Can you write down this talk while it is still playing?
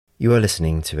You are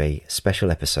listening to a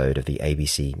special episode of the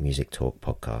ABC Music Talk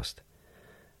podcast.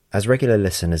 As regular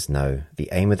listeners know, the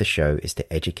aim of the show is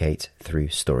to educate through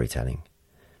storytelling.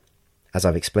 As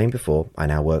I've explained before, I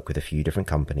now work with a few different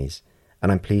companies,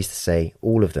 and I'm pleased to say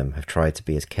all of them have tried to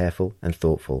be as careful and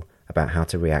thoughtful about how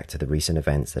to react to the recent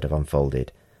events that have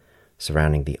unfolded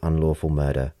surrounding the unlawful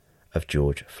murder of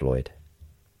George Floyd.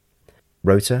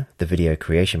 Rota, the video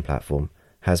creation platform,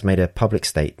 has made a public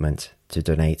statement to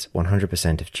donate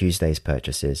 100% of Tuesday's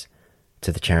purchases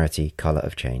to the charity Colour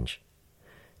of Change.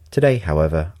 Today,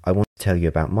 however, I want to tell you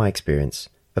about my experience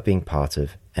of being part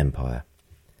of Empire.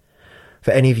 For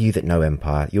any of you that know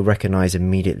Empire, you'll recognise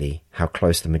immediately how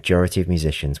close the majority of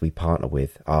musicians we partner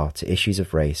with are to issues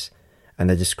of race and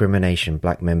the discrimination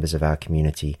black members of our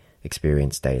community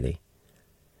experience daily.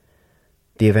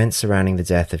 The events surrounding the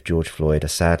death of George Floyd are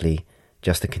sadly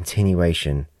just a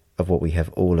continuation of what we have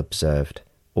all observed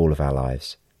all of our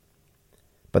lives.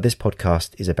 But this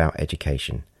podcast is about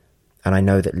education, and I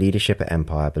know that leadership at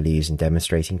Empire believes in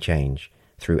demonstrating change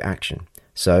through action.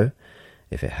 So,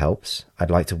 if it helps, I'd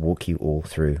like to walk you all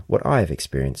through what I have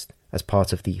experienced as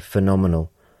part of the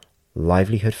phenomenal,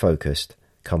 livelihood-focused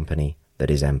company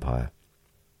that is Empire.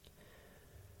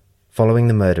 Following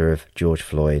the murder of George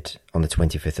Floyd on the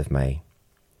 25th of May,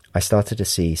 I started to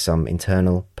see some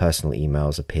internal personal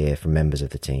emails appear from members of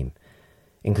the team,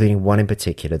 including one in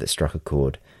particular that struck a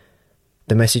chord.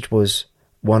 The message was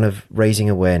one of raising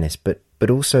awareness, but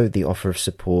also the offer of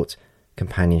support,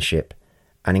 companionship,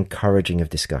 and encouraging of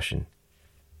discussion.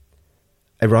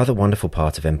 A rather wonderful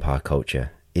part of Empire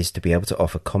culture is to be able to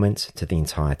offer comment to the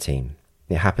entire team.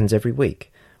 It happens every week,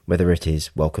 whether it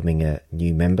is welcoming a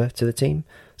new member to the team,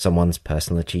 someone's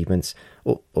personal achievements,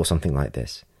 or something like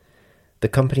this. The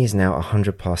company is now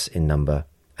 100 plus in number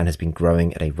and has been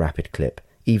growing at a rapid clip,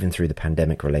 even through the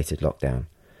pandemic-related lockdown.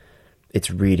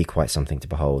 It's really quite something to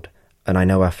behold, and I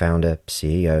know our founder,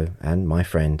 CEO, and my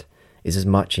friend is as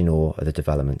much in awe of the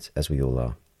development as we all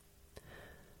are.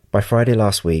 By Friday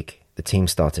last week, the team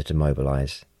started to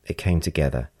mobilise. It came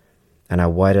together, and our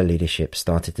wider leadership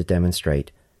started to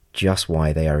demonstrate just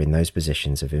why they are in those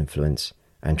positions of influence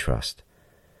and trust.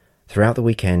 Throughout the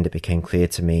weekend, it became clear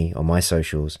to me on my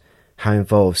socials how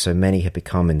involved so many had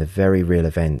become in the very real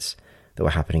events that were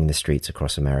happening in the streets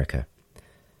across America.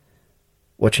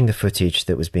 Watching the footage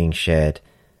that was being shared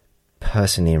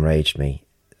personally enraged me,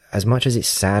 as much as it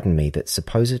saddened me that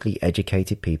supposedly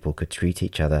educated people could treat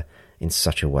each other in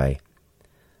such a way.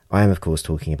 I am, of course,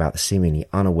 talking about the seemingly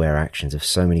unaware actions of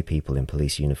so many people in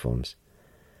police uniforms.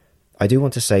 I do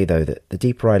want to say, though, that the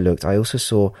deeper I looked, I also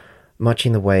saw much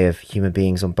in the way of human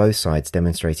beings on both sides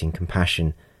demonstrating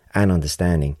compassion and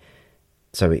understanding,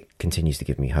 so it continues to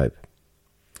give me hope.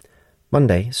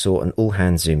 Monday saw an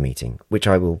all-hands Zoom meeting, which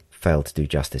I will fail to do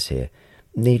justice here.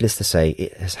 Needless to say,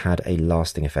 it has had a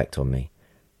lasting effect on me.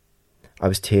 I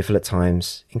was tearful at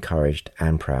times, encouraged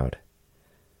and proud.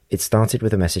 It started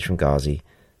with a message from Ghazi,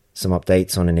 some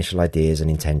updates on initial ideas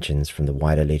and intentions from the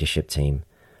wider leadership team,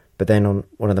 but then on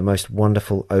one of the most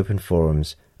wonderful open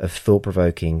forums of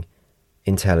thought-provoking,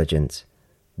 intelligent,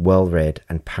 well-read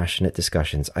and passionate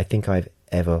discussions I think I've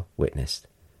ever witnessed.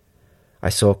 I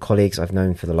saw colleagues I've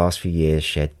known for the last few years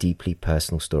share deeply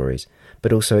personal stories,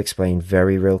 but also explain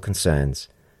very real concerns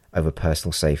over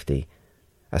personal safety,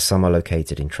 as some are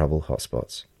located in trouble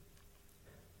hotspots.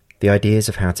 The ideas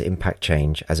of how to impact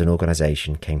change as an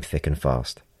organisation came thick and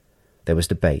fast. There was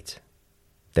debate.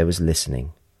 There was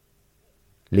listening.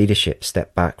 Leadership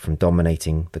stepped back from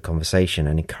dominating the conversation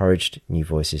and encouraged new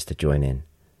voices to join in.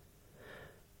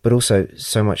 But also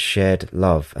so much shared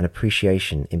love and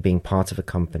appreciation in being part of a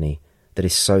company that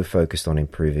is so focused on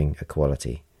improving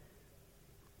equality.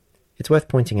 It's worth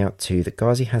pointing out too that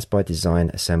Ghazi has by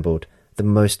design assembled the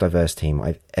most diverse team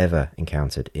I've ever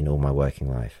encountered in all my working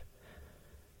life.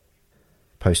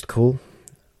 Post-call,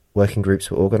 working groups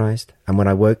were organised, and when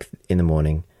I woke in the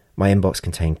morning, my inbox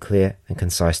contained clear and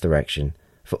concise direction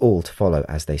for all to follow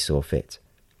as they saw fit.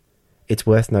 It's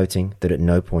worth noting that at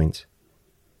no point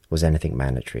was anything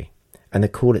mandatory, and the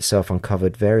call itself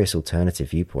uncovered various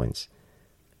alternative viewpoints.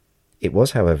 It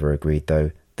was, however, agreed, though,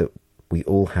 that we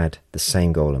all had the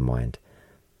same goal in mind,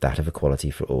 that of equality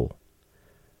for all.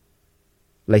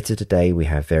 Later today, we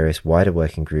have various wider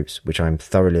working groups, which I'm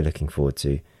thoroughly looking forward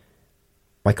to.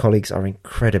 My colleagues are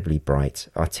incredibly bright,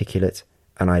 articulate,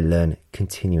 and I learn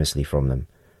continuously from them.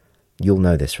 You'll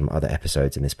know this from other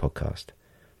episodes in this podcast.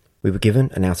 We were given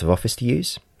an out-of-office to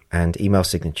use, and email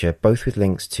signature, both with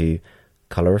links to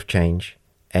Colour of Change,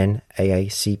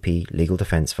 NAACP Legal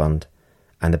Defence Fund,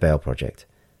 and the Bail Project,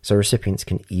 so recipients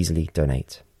can easily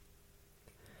donate.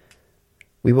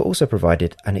 We were also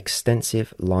provided an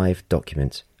extensive live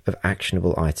document of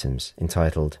actionable items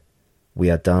entitled "We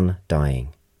Are Done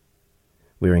Dying."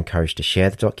 We are encouraged to share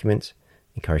the document,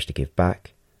 encouraged to give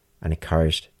back, and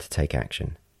encouraged to take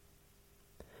action.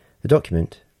 The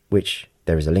document, which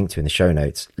there is a link to in the show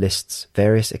notes, lists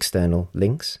various external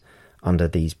links under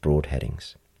these broad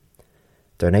headings.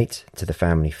 Donate to the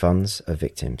family funds of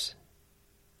victims.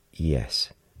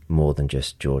 Yes, more than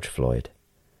just George Floyd.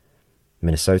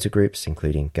 Minnesota groups,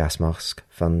 including gas mask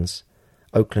funds,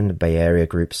 Oakland and Bay Area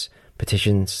groups,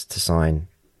 petitions to sign,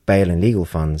 bail and legal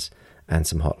funds, and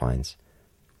some hotlines.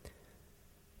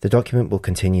 The document will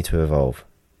continue to evolve,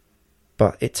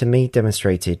 but it to me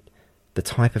demonstrated the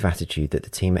type of attitude that the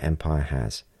team at Empire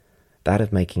has, that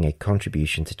of making a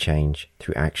contribution to change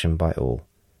through action by all.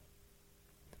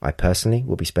 I personally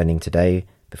will be spending today,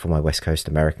 before my West Coast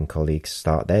American colleagues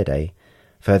start their day,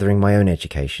 furthering my own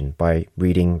education by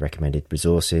reading recommended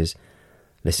resources,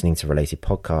 listening to related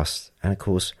podcasts, and of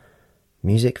course,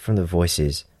 music from the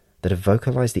voices that have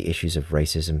vocalized the issues of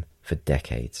racism for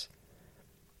decades.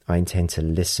 I intend to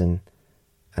listen,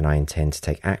 and I intend to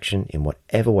take action in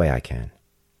whatever way I can.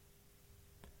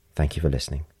 Thank you for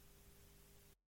listening.